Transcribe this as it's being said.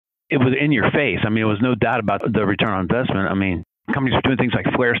it was in your face. I mean, it was no doubt about the return on investment. I mean, companies were doing things like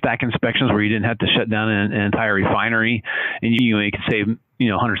flare stack inspections where you didn't have to shut down an entire refinery, and you could save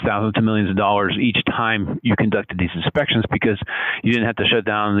hundreds of thousands to millions of dollars each time you conducted these inspections because you didn't have to shut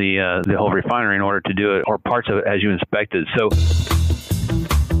down the whole refinery in order to do it, or parts of it as you inspected. So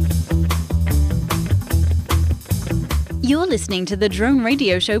you're listening to the Drone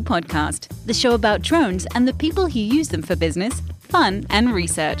Radio Show podcast, the show about drones and the people who use them for business, fun, and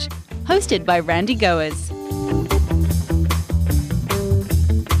research. Hosted by Randy Goers.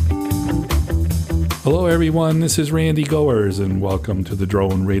 Hello, everyone. This is Randy Goers, and welcome to the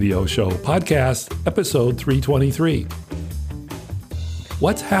Drone Radio Show podcast, episode 323.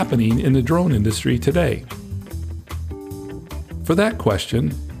 What's happening in the drone industry today? For that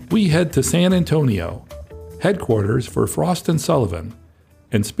question, we head to San Antonio, headquarters for Frost & Sullivan,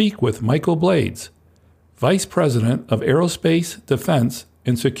 and speak with Michael Blades, Vice President of Aerospace, Defense,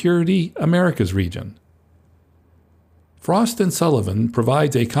 and Security Americas region. Frost & Sullivan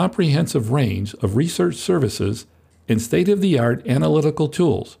provides a comprehensive range of research services and state-of-the-art analytical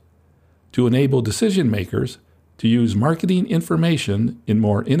tools to enable decision makers to use marketing information in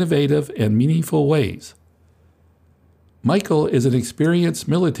more innovative and meaningful ways. Michael is an experienced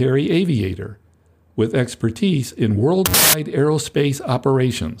military aviator with expertise in worldwide aerospace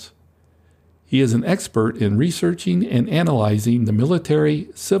operations. He is an expert in researching and analyzing the military,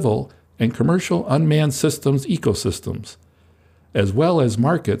 civil, and commercial unmanned systems ecosystems, as well as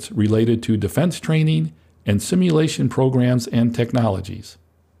markets related to defense training and simulation programs and technologies.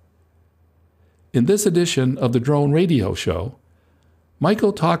 In this edition of the Drone Radio Show,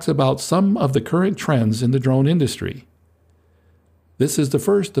 Michael talks about some of the current trends in the drone industry. This is the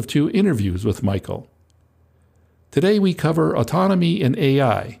first of two interviews with Michael. Today we cover autonomy and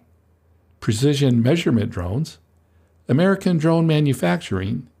AI, precision measurement drones, American drone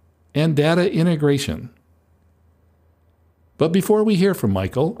manufacturing, and data integration. But before we hear from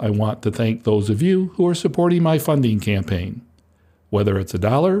Michael, I want to thank those of you who are supporting my funding campaign. Whether it's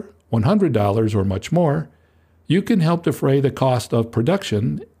 $1, $100, or much more, you can help defray the cost of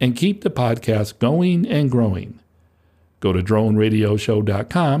production and keep the podcast going and growing. Go to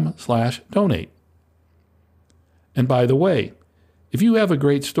droneradioshow.com/donate. And by the way, if you have a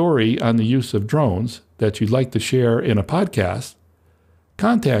great story on the use of drones that you'd like to share in a podcast,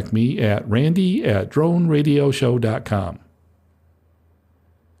 contact me at randy@droneradioshow.com.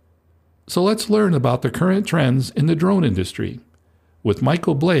 So let's learn about the current trends in the drone industry with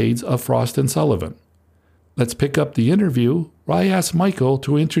Michael Blades of Frost & Sullivan. Let's pick up the interview where I asked Michael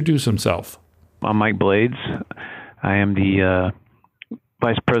to introduce himself. I'm Mike Blades. I am the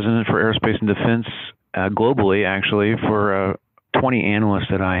Vice President for Aerospace and Defense globally, actually, for 20 analysts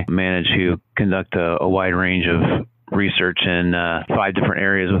that I manage who conduct a wide range of research in 5 different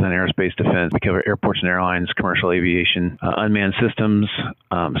areas within aerospace defense. We cover airports and airlines, commercial aviation, unmanned systems,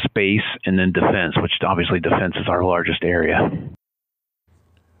 space, and then defense, which obviously defense is our largest area.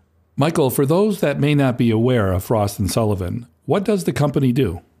 Michael, for those that may not be aware of Frost & Sullivan, what does the company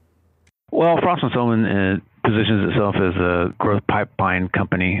do? Well, Frost & Sullivan positions itself as a growth pipeline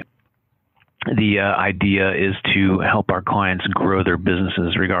company. The idea is to help our clients grow their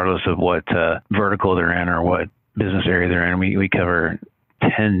businesses regardless of what vertical they're in or what business area they're in. We cover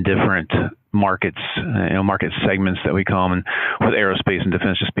 10 different markets, market segments that we call them, and with aerospace and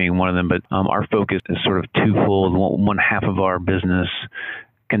defense just being one of them. But our focus is sort of twofold. One half of our business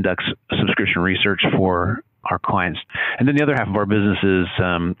conducts subscription research for our clients, and then the other half of our business is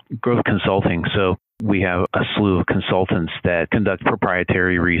growth consulting. So we have a slew of consultants that conduct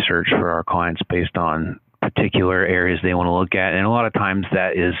proprietary research for our clients based on particular areas they want to look at. And a lot of times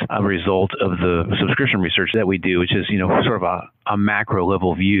that is a result of the subscription research that we do, which is, sort of a macro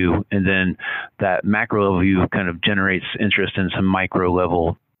level view. And then that macro level view kind of generates interest in some micro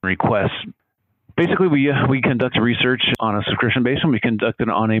level requests. Basically, we conduct research on a subscription basis, and we conduct it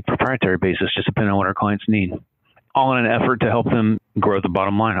on a proprietary basis, just depending on what our clients need. All in an effort to help them grow the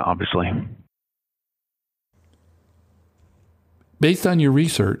bottom line, obviously. Based on your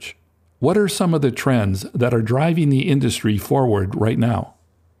research, what are some of the trends that are driving the industry forward right now?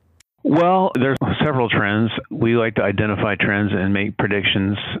 Well, there's several trends. We like to identify trends and make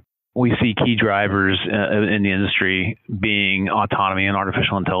predictions. We see key drivers in the industry being autonomy and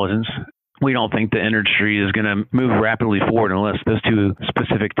artificial intelligence. We don't think the industry is going to move rapidly forward unless those two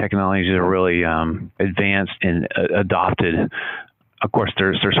specific technologies are really advanced and adopted. Of course,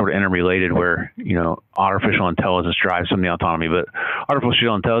 they're sort of interrelated where, artificial intelligence drives some of the autonomy, but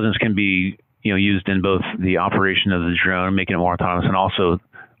artificial intelligence can be, used in both the operation of the drone, making it more autonomous, and also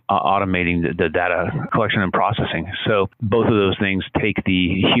automating the data collection and processing. So both of those things take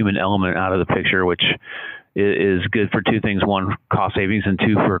the human element out of the picture, which is good for two things: one, cost savings, and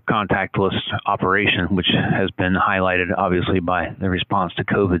two, for contactless operation, which has been highlighted obviously by the response to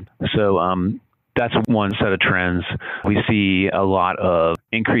COVID. So that's one set of trends. We see a lot of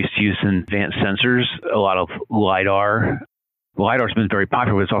increased use in advanced sensors, a lot of LiDAR. LiDAR's been very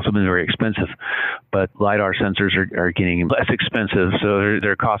popular, but it's also been very expensive. But LiDAR sensors are getting less expensive, so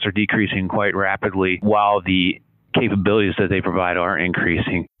their costs are decreasing quite rapidly, while the capabilities that they provide are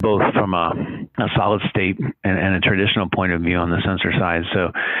increasing, both from a solid state and a traditional point of view on the sensor side.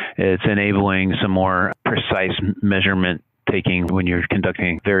 So it's enabling some more precise measurement taking when you're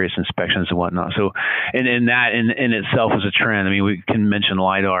conducting various inspections and whatnot. So, and that in itself is a trend. I mean, we can mention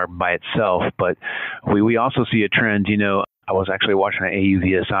LiDAR by itself, but we also see a trend. I was actually watching an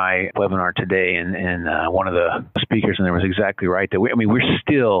AUVSI webinar today, and one of the speakers in there was exactly right that we're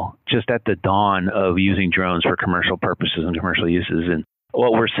still just at the dawn of using drones for commercial purposes and commercial uses. And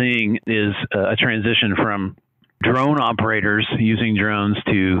what we're seeing is a transition from drone operators using drones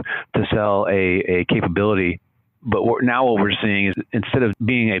to sell a capability. But now what we're seeing is, instead of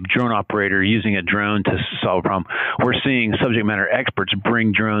being a drone operator using a drone to solve a problem, we're seeing subject matter experts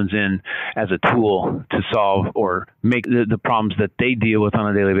bring drones in as a tool to solve or make the problems that they deal with on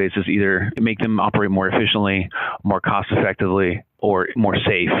a daily basis, either make them operate more efficiently, more cost effectively, or more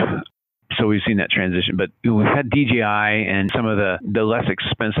safe. So we've seen that transition. But we've had DJI and some of the less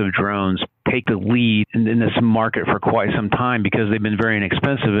expensive drones take the lead in this market for quite some time, because they've been very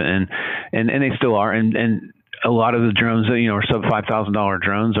inexpensive, and they still are. And a lot of the drones that, are sub $5,000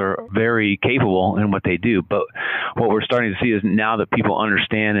 drones are very capable in what they do. But what we're starting to see is, now that people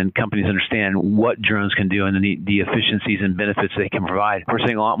understand and companies understand what drones can do and the efficiencies and benefits they can provide, we're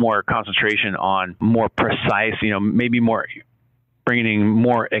seeing a lot more concentration on more precise, maybe more bringing in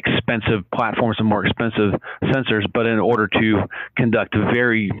more expensive platforms and more expensive sensors, but in order to conduct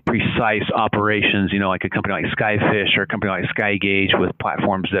very precise operations, like a company like Skyfish or a company like Skygauge, with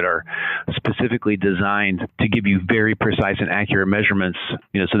platforms that are specifically designed to give you very precise and accurate measurements,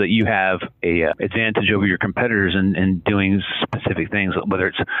 so that you have a advantage over your competitors in doing specific things, whether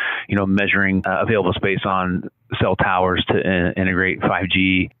it's, measuring available space on cell towers to integrate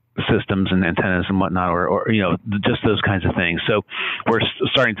 5G systems and antennas and whatnot, or just those kinds of things. So we're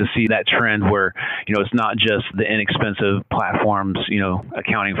starting to see that trend where, it's not just the inexpensive platforms,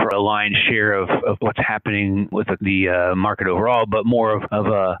 accounting for a lion's share of what's happening with the market overall, but more of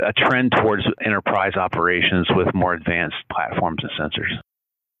a trend towards enterprise operations with more advanced platforms and sensors.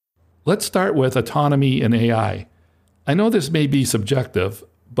 Let's start with autonomy and AI. I know this may be subjective,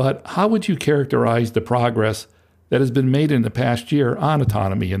 but how would you characterize the progress that has been made in the past year on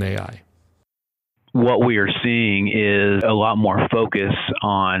autonomy and AI? What we are seeing is a lot more focus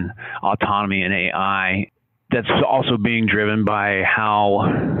on autonomy and AI. That's also being driven by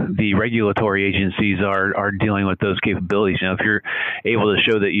how the regulatory agencies are dealing with those capabilities. If you're able to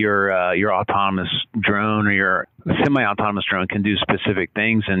show that your autonomous drone or your semi-autonomous drone can do specific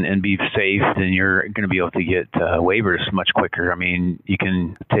things and be safe, then you're going to be able to get waivers much quicker. I mean, you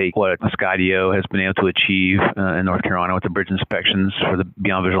can take what Skydio has been able to achieve in North Carolina with the bridge inspections for the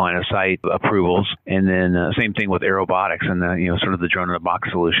beyond visual line of sight approvals, and then same thing with Aerobotics and the sort of the drone in a box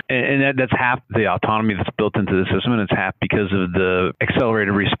solution. And that's half the autonomy that's built into the system, and it's half because of the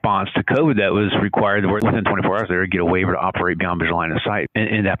accelerated response to COVID that was required. Within 24 hours, they would get a waiver to operate beyond visual line of sight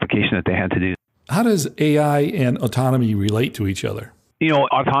in the application that they had to do. How does AI and autonomy relate to each other?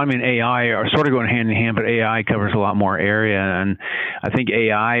 Autonomy and AI are sort of going hand in hand, but AI covers a lot more area. And I think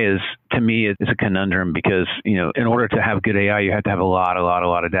AI is, to me, it's a conundrum because, in order to have good AI, you have to have a lot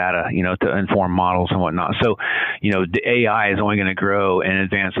of data, to inform models and whatnot. So, the AI is only going to grow and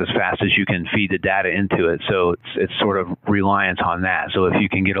advance as fast as you can feed the data into it. So it's sort of reliance on that. So if you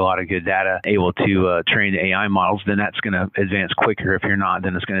can get a lot of good data able to train the AI models, then that's going to advance quicker. If you're not,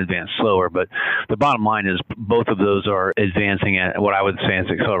 then it's going to advance slower. But the bottom line is both of those are advancing at what I would say is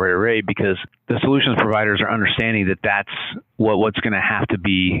accelerated rate, because the solutions providers are understanding that that's what's going to have to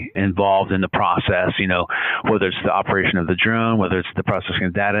be involved in the process, whether it's the operation of the drone, whether it's the processing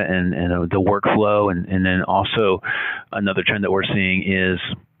of data and the workflow. And then also another trend that we're seeing is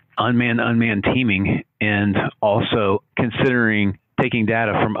unmanned teaming, and also considering taking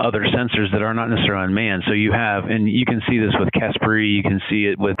data from other sensors that are not necessarily unmanned. So you have, and you can see this with Caspary, you can see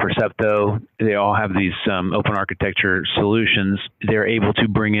it with Percepto. They all have these open architecture solutions. They're able to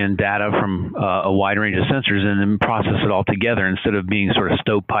bring in data from a wide range of sensors and then process it all together instead of being sort of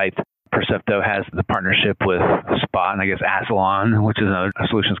stovepiped Percepto has the partnership with Spot and I guess Asilon, which is another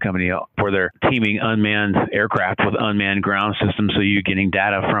solutions company, where they're teaming unmanned aircraft with unmanned ground systems. So you're getting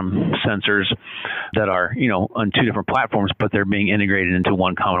data from sensors that are, on two different platforms, but they're being integrated into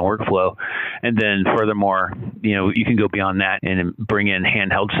one common workflow. And then furthermore, you can go beyond that and bring in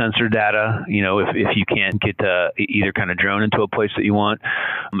handheld sensor data, if you can't get either kind of drone into a place that you want.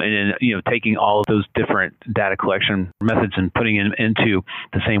 And then, taking all of those different data collection methods and putting them into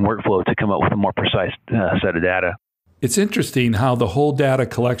the same workflow to come up with a more precise set of data. It's interesting how the whole data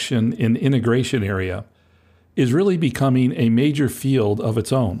collection and integration area is really becoming a major field of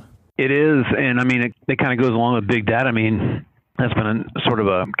its own. It is. And it kind of goes along with big data. That's been sort of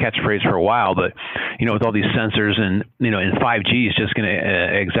a catchphrase for a while, but, with all these sensors and 5G is just going to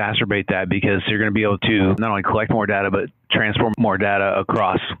exacerbate that, because you're going to be able to not only collect more data, but transform more data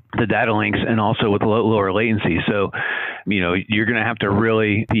across the data links and also with lower latency. So, you're going to have to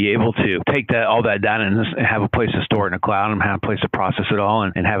really be able to take all that data and have a place to store it in a cloud and have a place to process it all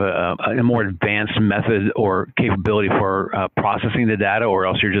and have a more advanced method or capability for processing the data, or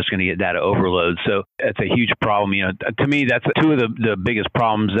else you're just going to get data overload. So it's a huge problem. To me, that's two of the biggest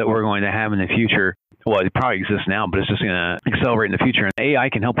problems that we're going to have in the future. Well, it probably exists now, but it's just going to accelerate in the future. And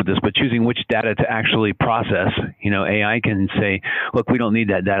AI can help with this, but choosing which data to actually process. AI can say, look, we don't need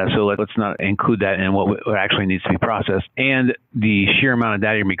that data, so let's not include that in what actually needs to be processed. And the sheer amount of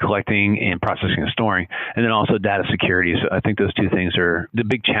data you're going to be collecting and processing and storing, and then also data security. So I think those two things are the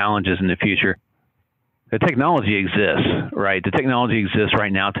big challenges in the future. The technology exists, right? The technology exists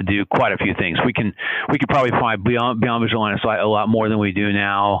right now to do quite a few things. We could probably fly beyond visual line of sight a lot more than we do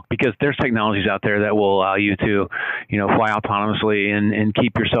now, because there's technologies out there that will allow you to, fly autonomously and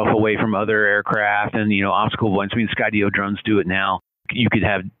keep yourself away from other aircraft and, obstacle avoidance. Skydio drones do it now. You could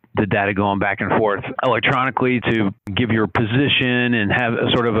have the data going back and forth electronically to give your position and have a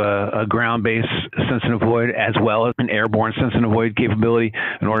sort of a ground-based sense and avoid, as well as an airborne sense and avoid capability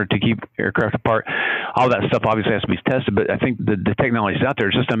in order to keep aircraft apart. All that stuff obviously has to be tested, but I think the technology is out there.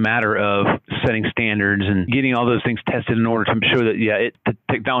 It's just a matter of setting standards and getting all those things tested in order to show that, the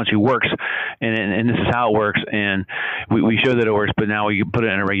technology works and this is how it works. And we show that it works, but now we put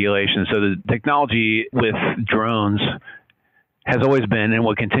it in a regulation. So the technology with drones has always been and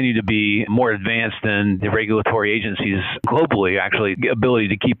will continue to be more advanced than the regulatory agencies globally, actually, ability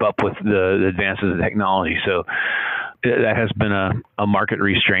to keep up with the advances in technology. So that has been a market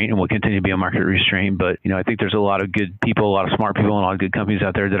restraint and will continue to be a market restraint. But, I think there's a lot of good people, a lot of smart people, and a lot of good companies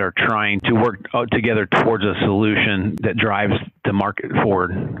out there that are trying to work together towards a solution that drives the market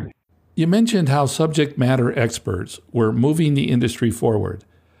forward. You mentioned how subject matter experts were moving the industry forward.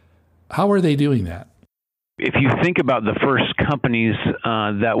 How are they doing that? If you think about the first companies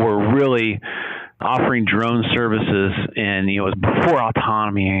that were really offering drone services, and it was before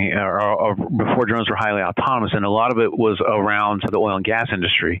autonomy or before drones were highly autonomous, and a lot of it was around the oil and gas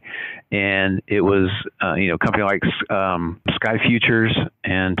industry, and it was company like Sky Futures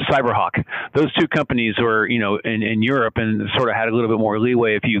and Cyberhawk. Those two companies were in Europe and sort of had a little bit more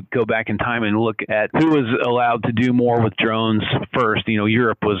leeway. If you go back in time and look at who was allowed to do more with drones first,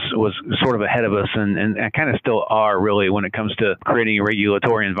 Europe was sort of ahead of us, and kind of still are really when it comes to creating a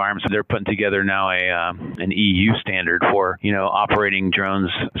regulatory environment. So they're putting together now an EU standard for operating drones,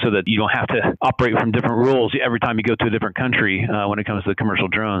 so that you don't have to operate from different rules every time you go to a different country when it comes to commercial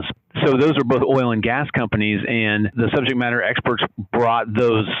drones. So those are both oil and gas companies, and the subject matter experts brought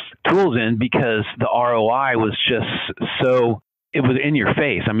those tools in because the ROI was just so, it was in your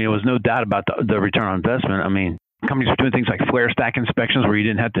face. It was no doubt about the return on investment. Companies were doing things like flare stack inspections where you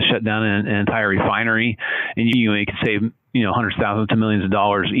didn't have to shut down an entire refinery, and you could save hundreds of thousands to millions of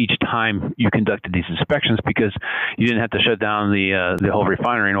dollars each time you conducted these inspections, because you didn't have to shut down the whole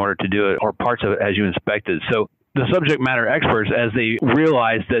refinery in order to do it, or parts of it, as you inspected. So the subject matter experts, as they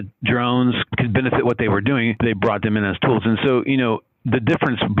realized that drones could benefit what they were doing, they brought them in as tools. And so, the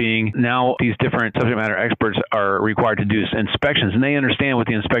difference being now these different subject matter experts are required to do inspections, and they understand what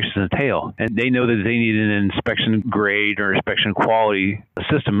the inspections entail. And they know that they need an inspection grade or inspection quality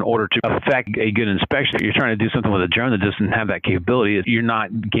system in order to affect a good inspection. If you're trying to do something with a drone that doesn't have that capability, you're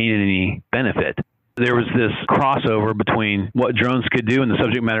not gaining any benefit. There was this crossover between what drones could do and the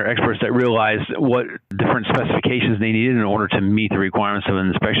subject matter experts that realized what different specifications they needed in order to meet the requirements of an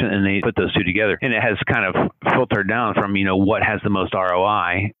inspection, and they put those two together. And it has kind of filtered down from, what has the most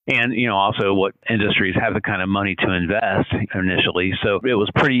ROI, and, also what industries have the kind of money to invest initially. So it was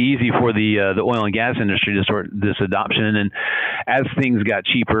pretty easy for the oil and gas industry to start this adoption. And as things got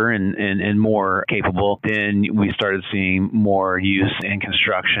cheaper and more capable, then we started seeing more use in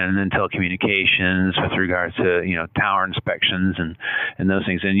construction and telecommunications inspections with regards to, tower inspections and those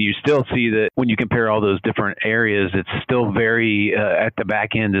things. And you still see that when you compare all those different areas, it's still very, at the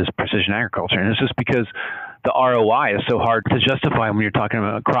back end is precision agriculture. And it's just because the ROI is so hard to justify when you're talking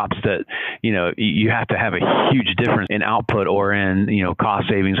about crops that, you have to have a huge difference in output or in, cost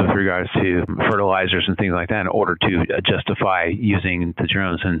savings with regards to fertilizers and things like that in order to justify using the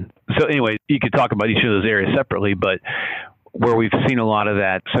drones. And so anyway, you could talk about each of those areas separately, but where we've seen a lot of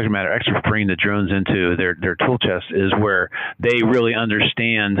that subject matter experts bring the drones into their tool chest is where they really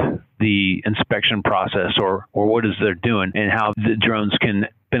understand the inspection process or what is they're doing and how the drones can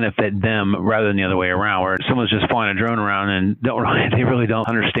benefit them rather than the other way around, where someone's just flying a drone around and they really don't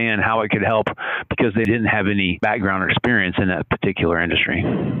understand how it could help because they didn't have any background or experience in that particular industry.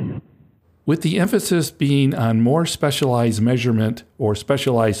 With the emphasis being on more specialized measurement or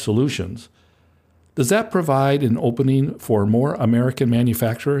specialized solutions, does that provide an opening for more American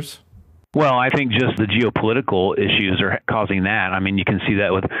manufacturers? Well, I think just the geopolitical issues are causing that. I mean, you can see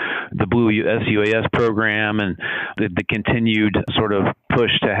that with the Blue SUAS program and the continued sort of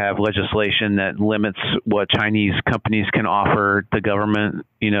push to have legislation that limits what Chinese companies can offer the government,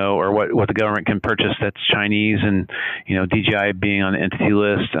 or what the government can purchase that's Chinese, and, DJI being on the entity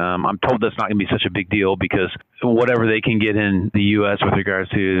list. I'm told that's not going to be such a big deal because whatever they can get in the U.S. with regards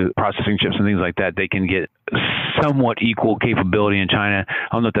to processing chips and things like that, they can get somewhat equal capability in China.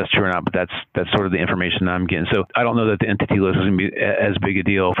 I don't know if that's true or not, but that's sort of the information that I'm getting. So I don't know that the entity list is going to be as big a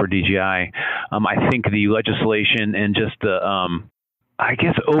deal for DJI. I think the legislation and just the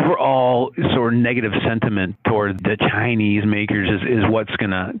overall sort of negative sentiment toward the Chinese makers is what's going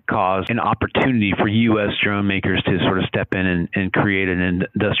to cause an opportunity for U.S. drone makers to sort of step in and create an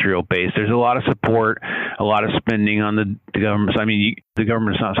industrial base. There's a lot of support, a lot of spending on the government. I mean, the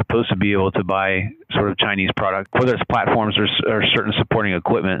government's not supposed to be able to buy sort of Chinese product, whether it's platforms or certain supporting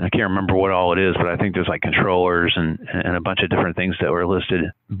equipment. I can't remember what all it is, but I think there's like controllers and a bunch of different things that were listed.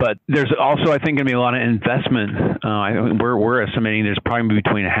 But there's also, I think, going to be a lot of investment. We're estimating there's probably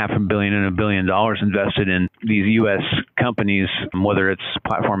between $500 million and $1 billion invested in these U.S. companies, whether it's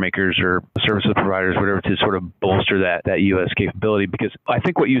platform makers or services providers, whatever, to sort of bolster that U.S. capability. Because I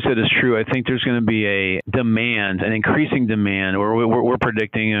think what you said is true. I think there's going to be an increasing demand, or we're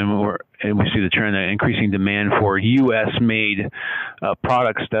predicting, and we see the trend, an increasing demand for U.S.-made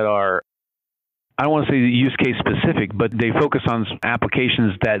products that are, I don't want to say use case specific, but they focus on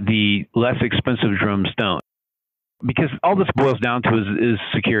applications that the less expensive drones don't. Because all this boils down to is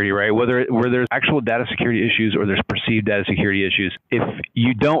security, right? Where there's actual data security issues or there's perceived data security issues, if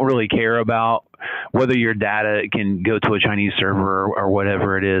you don't really care about whether your data can go to a Chinese server or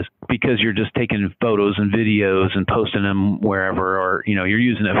whatever it is, because you're just taking photos and videos and posting them wherever, or you're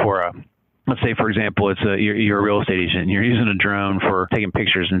using it for let's say, for example, you're a real estate agent and you're using a drone for taking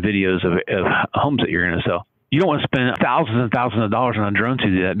pictures and videos of homes that you're going to sell. You don't want to spend thousands and thousands of dollars on a drone to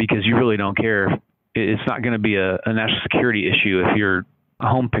do that because you really don't care. It's not going to be a national security issue if your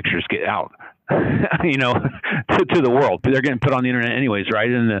home pictures get out, to the world. They're getting put on the internet anyways, right?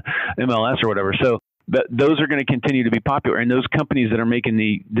 In the MLS or whatever. So those are going to continue to be popular. And those companies that are making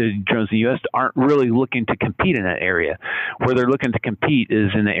the drones in the U.S. aren't really looking to compete in that area. Where they're looking to compete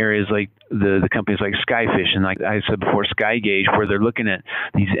is in the areas like the companies like Skyfish and, like I said before, Skygauge, where they're looking at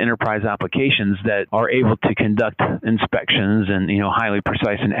these enterprise applications that are able to conduct inspections and, highly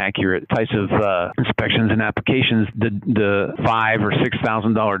precise and accurate types of inspections and applications the $5,000 or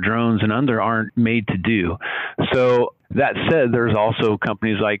 $6,000 drones and under aren't made to do. So that said, there's also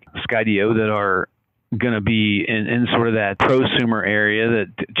companies like Skydio that are going to be in sort of that prosumer area that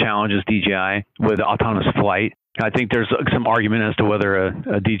challenges DJI with autonomous flight. I think there's some argument as to whether a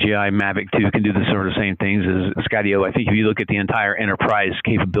DJI Mavic 2 can do the sort of same things as Skydio. I think if you look at the entire enterprise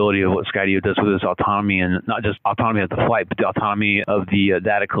capability of what Skydio does with its autonomy, and not just autonomy of the flight, but the autonomy of the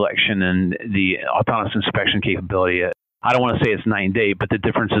data collection and the autonomous inspection capability, I don't want to say it's night and day, but the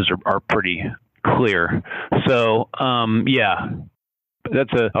differences are pretty clear. So,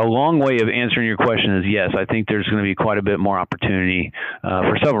 that's a long way of answering your question is yes, I think there's going to be quite a bit more opportunity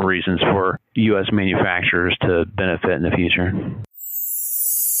for several reasons for U.S. manufacturers to benefit in the future.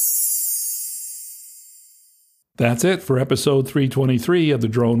 That's it for episode 323 of the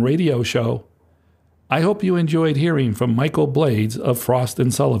Drone Radio Show. I hope you enjoyed hearing from Michael Blades of Frost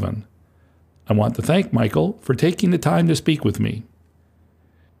 & Sullivan. I want to thank Michael for taking the time to speak with me.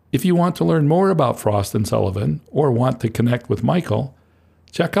 If you want to learn more about Frost & Sullivan or want to connect with Michael,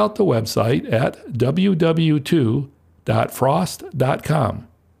 check out the website at www.frost.com.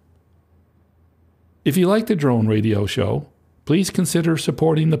 If you like the Drone Radio Show, please consider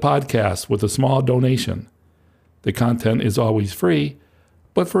supporting the podcast with a small donation. The content is always free,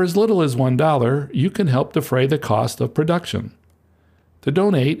 But for as little as $1, you can help defray the cost of production. To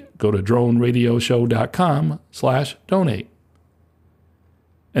donate, go to droneradioshow.com/donate.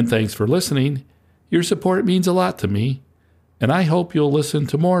 And thanks for listening. Your support means a lot to me, and I hope you'll listen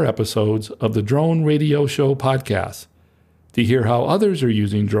to more episodes of the Drone Radio Show podcast to hear how others are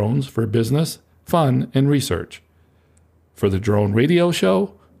using drones for business, fun, and research. For the Drone Radio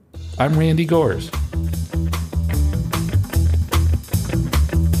Show, I'm Randy Gores.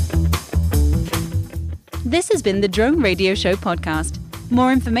 This has been the Drone Radio Show podcast.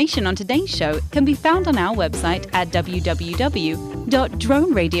 More information on today's show can be found on our website at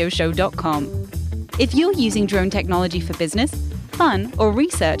www.droneradioshow.com. If you're using drone technology for business, fun, or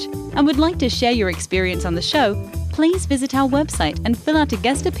research and would like to share your experience on the show, please visit our website and fill out a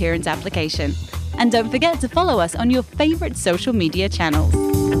guest appearance application. And don't forget to follow us on your favorite social media channels.